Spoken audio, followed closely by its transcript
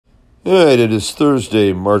All right, it is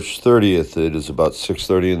Thursday, March 30th. It is about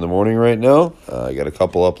 6:30 in the morning right now. I got a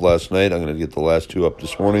couple up last night. I'm going to get the last two up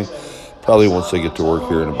this morning, probably once I get to work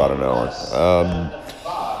here in about an hour.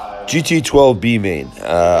 GT12 B main.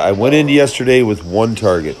 I went in yesterday with one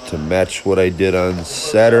target to match what I did on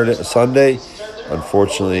Sunday.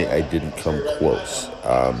 Unfortunately, I didn't come close.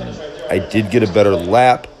 I did get a better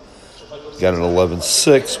lap. Got an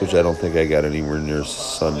 11.6, which I don't think I got anywhere near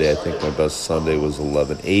Sunday. I think my best Sunday was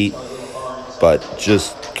 11.8. But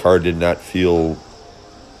just car did not feel,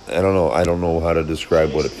 I don't know how to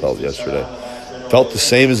describe what it felt yesterday. Felt the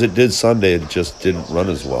same as it did Sunday, it just didn't run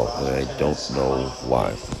as well, and I don't know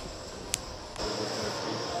why.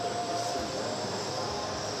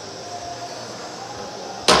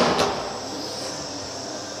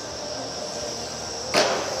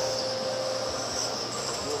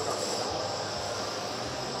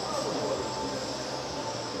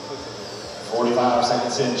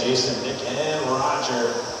 In Jason, Nick, and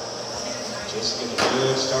Roger. Jason getting a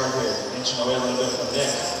good start here. Inching away a little bit from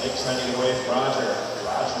Nick. Nick trying to get away from Roger.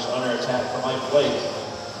 Roger's under attack from Mike Blake.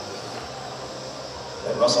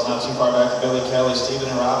 Then Russell not too far back from Billy Kelly, Steven,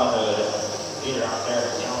 and Robin Hood. Leader out there,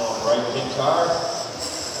 yellow and bright pink car.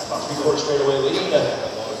 About 3/4 straightaway lead.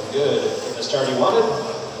 Looking good. Getting the start he wanted.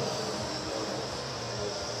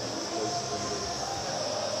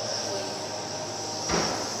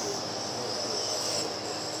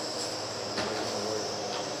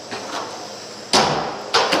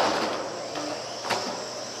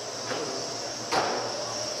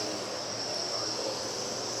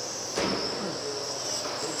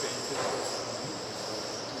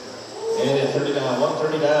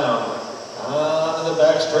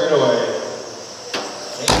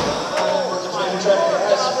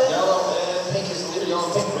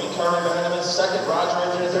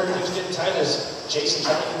 Jason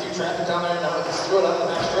trying to get through traffic down there, now he gets through it on the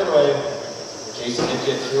back straightaway. Jason did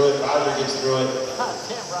get through it, Roger gets through it.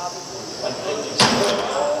 Like Nick gets through it.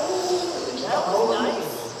 That was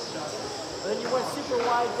nice. Then you went super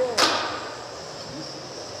wide there.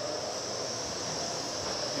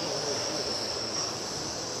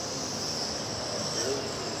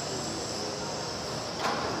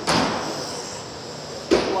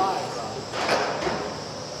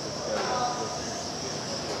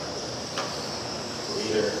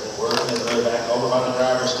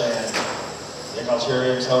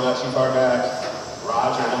 Ulterior toe not too far back.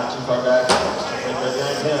 Roger not too far back. Right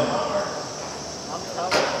behind him. I'm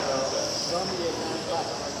telling you, show me a 9-5.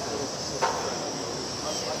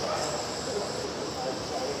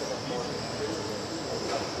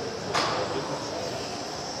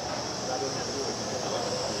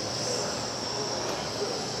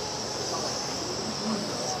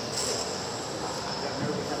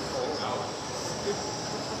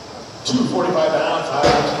 .245 down,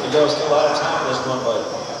 5:15 to go. Still out of time this one, but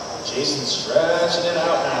Jason stretching it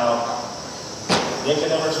out now. Nick at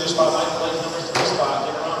number 2 spot, Mike Blake number 3 spot.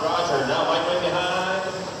 Get around Roger. Now Mike right behind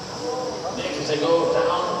Nick as they go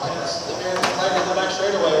down past the American flag in the back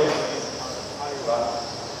straightaway.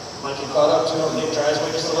 Mikey caught up to him. Nick tries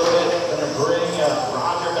away just a little bit. Gonna bring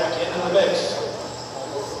Roger back into the mix.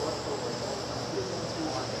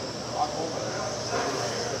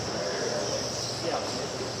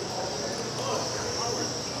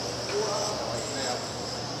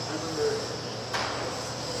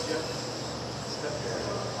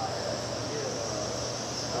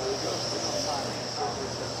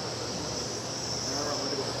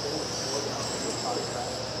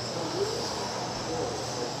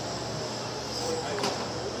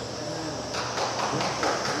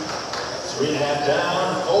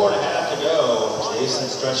 Down, 4.5 to go. Jason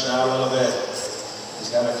stretching out a little bit. He's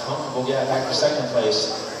got a comfortable gap back for second place.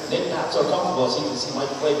 Nick not so comfortable, as you can see Mike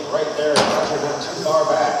Blake right there. Roger not too far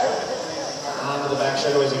back. Onto the back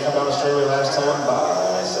straightaway as he come down the straightaway last time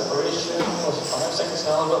by separation of 5 seconds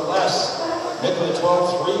now, a little bit less. Nick with a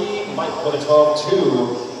 12.3, Mike with a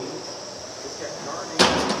 12.2.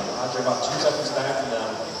 Roger about 2 seconds back from them.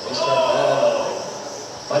 They start bad.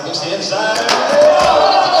 Mike gets the inside.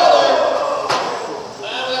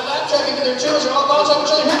 Their children are all bounce off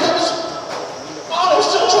each other. Here comes. Oh, they're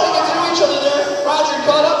still trying to get through each other there. Roger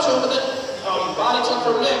caught up to him, but then he body took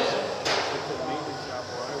from Nick.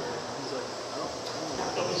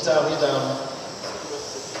 He's down, he's down.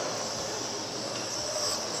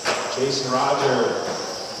 Jason, Roger,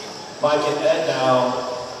 Mike and Ed now.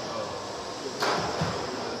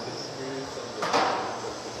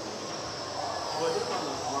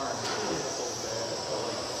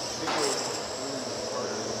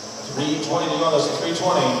 .320 to go, that's a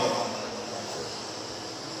 320.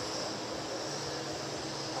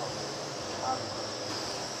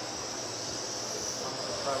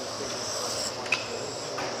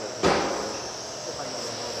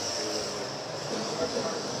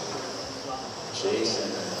 Jason.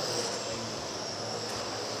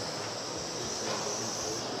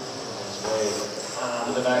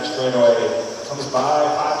 To the back straightaway. Comes by,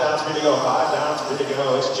 5 down, 3 to go, 5 down, 3 to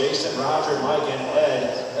go. It's Jason, Roger, Mike, and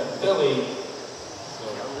Ed, and Billy.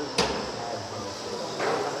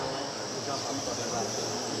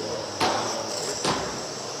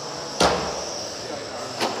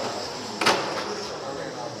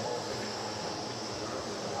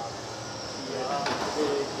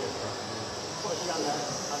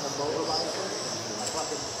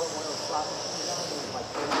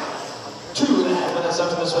 Two and a half minutes up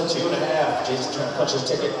to this one, 2.5. Jason trying to punch his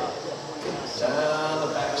ticket. Down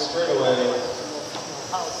the back straightaway.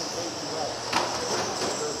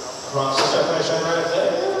 Cross the start finish line right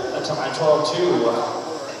there. That's a high 12-2.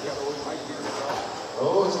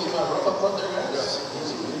 Oh, he's getting rough up front there, guys.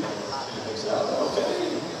 Easy.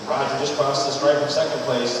 Okay. Roger just crossed the stripe in second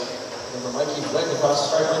place. Remember, Mikey Blake across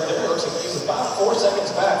the stripe right there. Looks like he's about 4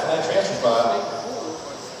 seconds back from that transfer spot.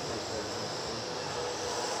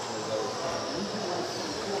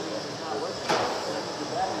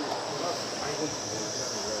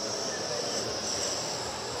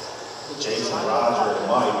 Jason, Roger,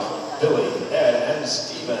 Mike, Billy, Ed, and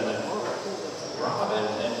Steven, Robin,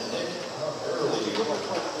 and Nick early.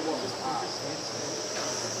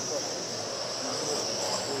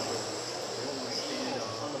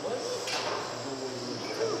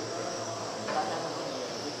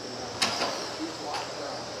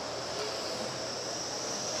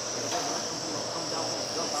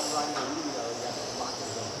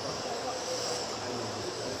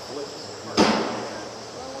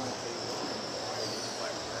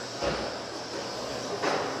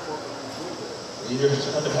 Leaders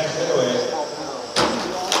on the back fairway.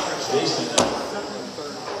 Jason.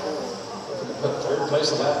 Put third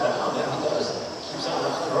place lap down. Yeah, he does. Keeps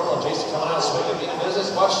on rolling. Jason coming out swinging, being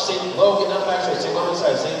business. Watch, stay low, get down the back straight. Stay low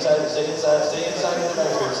inside. Stay inside. Stay inside. Stay inside. Get the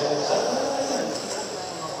back straight. Stay inside.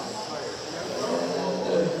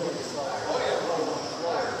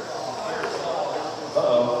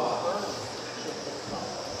 Uh-oh.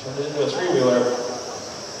 Turned it into a three-wheeler.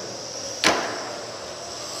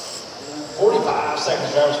 45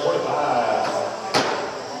 seconds, drivers, 45.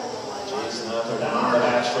 Jason up there down the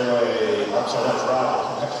back straightaway. I'm sorry, that's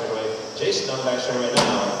Rob. Back straightaway. Jason on the back straightaway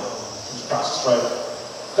now. Comes across the stripe.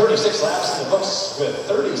 36 laps in the books with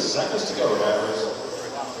 30 seconds to go, drivers.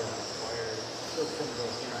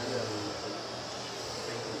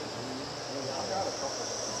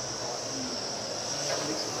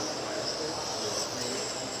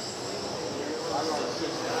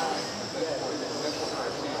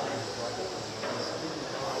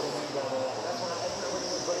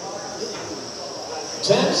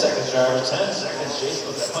 10 seconds, drivers, 10 seconds. Jason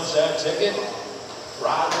looking to punch that ticket.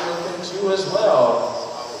 Roger looking to as well.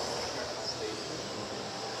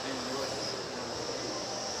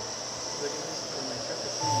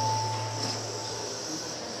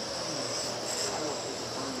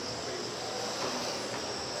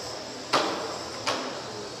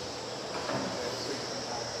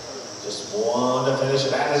 Just one to finish.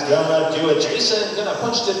 That is gonna do it. Jason gonna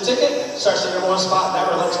punch the ticket. Starts the number 1 spot,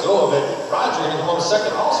 never lets go of it. Roger gonna come on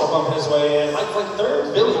second, also bumping his way in. Mike Flake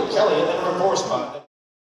third. Billy Kelly in the number 4 spot.